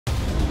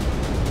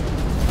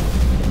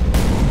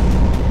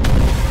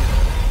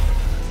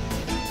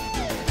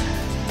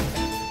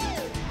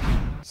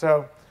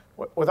So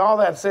with all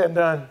that said and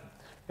done,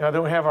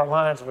 then we have our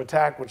lines of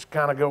attack, which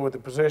kind of go with the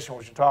position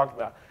which you talked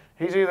about.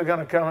 He's either going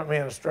to come at me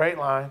in a straight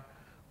line,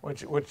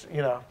 which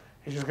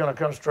he's just going to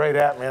come straight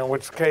at me, in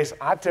which case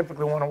I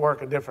typically want to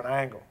work a different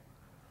angle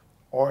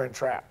or in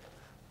trap.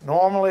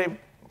 Normally,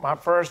 my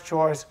first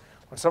choice,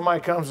 when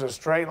somebody comes to a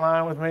straight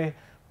line with me,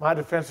 my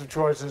defensive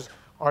choices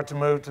are to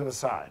move to the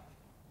side.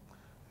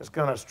 It's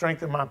going to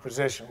strengthen my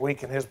position,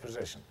 weaken his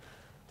position.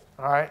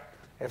 All right?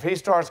 If he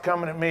starts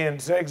coming at me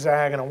and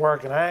zigzagging and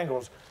working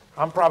angles,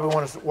 I'm probably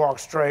want to walk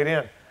straight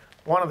in.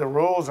 One of the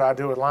rules I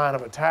do with line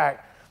of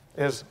attack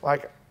is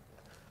like,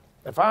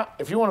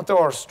 if you want to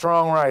throw a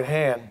strong right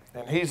hand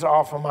and he's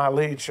off of my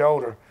lead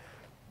shoulder,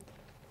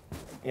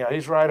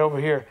 he's right over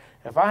here.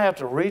 If I have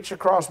to reach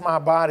across my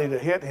body to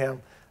hit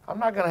him, I'm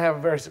not going to have a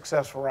very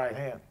successful right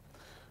hand.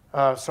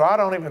 So I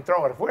don't even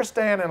throw it. If we're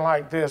standing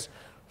like this,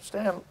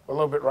 stand a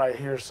little bit right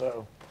here,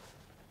 so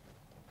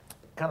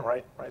kind of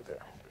right there.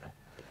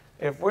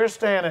 If we're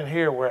standing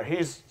here where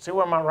see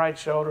where my right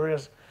shoulder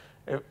is?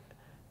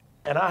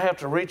 And I have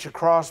to reach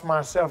across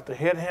myself to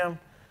hit him,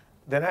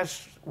 then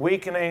that's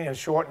weakening and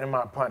shortening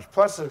my punch.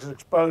 Plus it's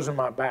exposing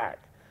my back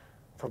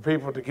for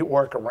people to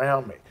work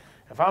around me.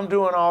 If I'm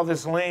doing all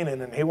this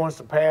leaning and he wants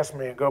to pass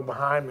me and go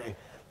behind me,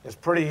 it's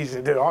pretty easy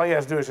to do. All he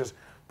has to do is just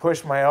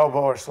push my elbow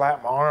or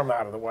slap my arm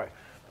out of the way.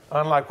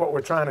 Unlike what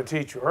we're trying to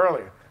teach you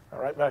earlier.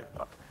 Right back.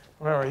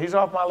 Remember, he's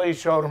off my lead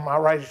shoulder, my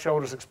right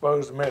shoulder's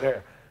exposed to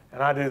midair.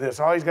 And I do this.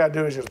 All he's got to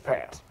do is just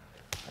pass.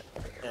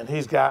 And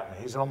he's got me.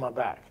 He's on my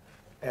back.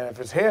 And if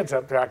his head's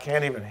up there, I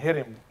can't even hit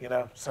him,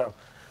 So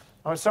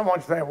someone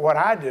think what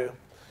I do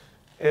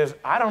is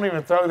I don't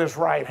even throw this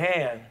right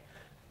hand.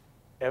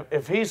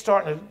 If he's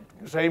starting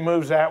to say he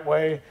moves that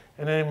way,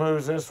 and then he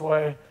moves this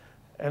way,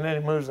 and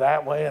then he moves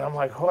that way, and I'm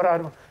like, what do I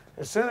do?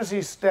 As soon as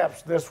he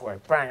steps this way,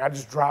 bang, I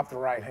just drop the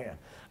right hand.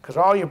 Because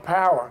all your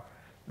power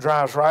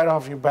drives right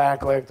off your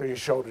back leg through your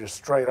shoulder, just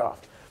straight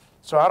off.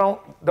 So I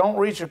don't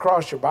reach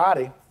across your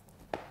body.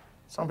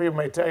 Some people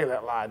may tell you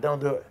that lie. Don't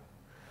do it.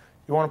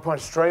 You want to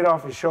punch straight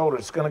off your shoulder.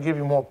 It's going to give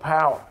you more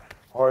power,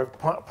 or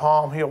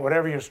palm, heel,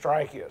 whatever your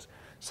strike is.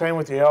 Same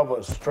with the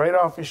elbows. Straight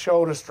off your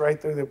shoulder,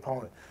 straight through the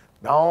opponent.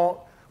 Don't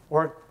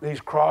work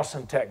these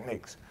crossing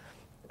techniques.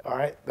 All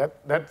right?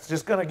 That's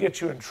just going to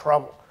get you in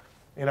trouble.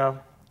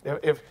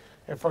 If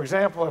for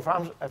example, if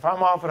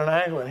I'm off at an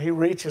angle and he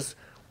reaches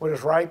with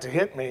his right to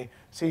hit me,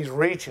 see, he's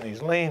reaching,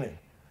 he's leaning.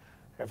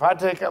 If I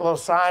take that little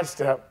side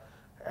step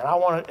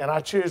and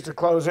I choose to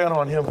close in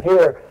on him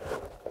here,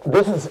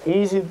 this is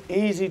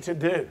easy to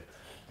do.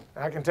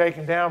 I can take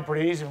him down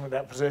pretty easy with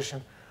that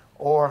position,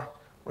 or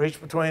reach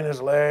between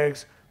his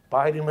legs,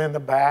 bite him in the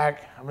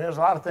back. I mean, there's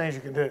a lot of things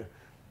you can do.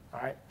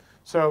 All right.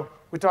 So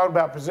we talked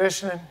about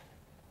positioning,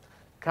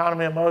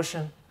 economy of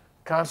motion,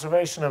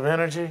 conservation of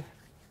energy.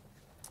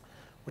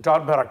 We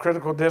talked about our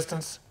critical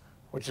distance,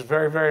 which is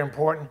very, very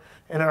important,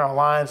 and in our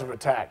lines of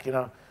attack.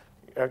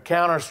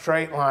 Counter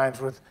straight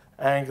lines with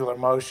angular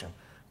motion.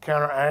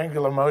 Counter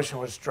angular motion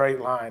with straight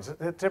lines.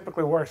 It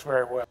typically works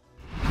very well.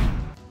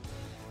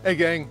 Hey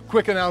gang,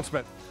 quick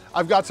announcement.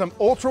 I've got some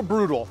ultra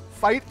brutal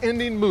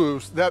fight-ending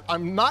moves that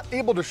I'm not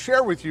able to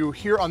share with you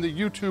here on the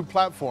YouTube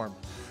platform.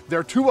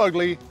 They're too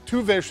ugly,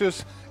 too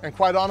vicious, and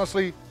quite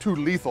honestly, too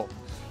lethal.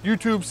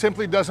 YouTube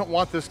simply doesn't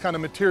want this kind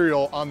of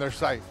material on their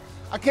site.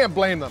 I can't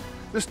blame them.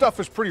 This stuff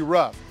is pretty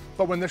rough,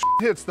 but when this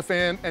hits the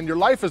fan and your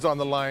life is on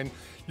the line,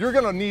 you're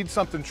gonna need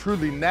something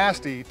truly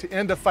nasty to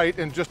end a fight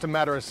in just a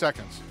matter of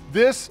seconds.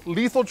 This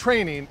lethal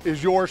training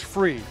is yours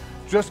free.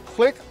 Just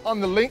click on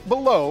the link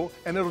below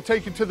and it'll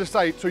take you to the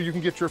site so you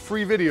can get your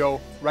free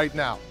video right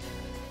now.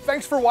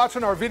 Thanks for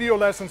watching our video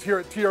lessons here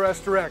at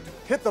TRS Direct.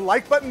 Hit the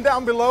like button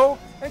down below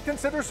and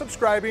consider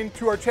subscribing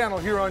to our channel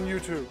here on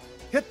YouTube.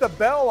 Hit the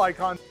bell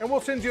icon and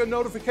we'll send you a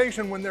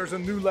notification when there's a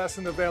new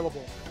lesson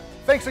available.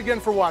 Thanks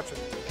again for watching.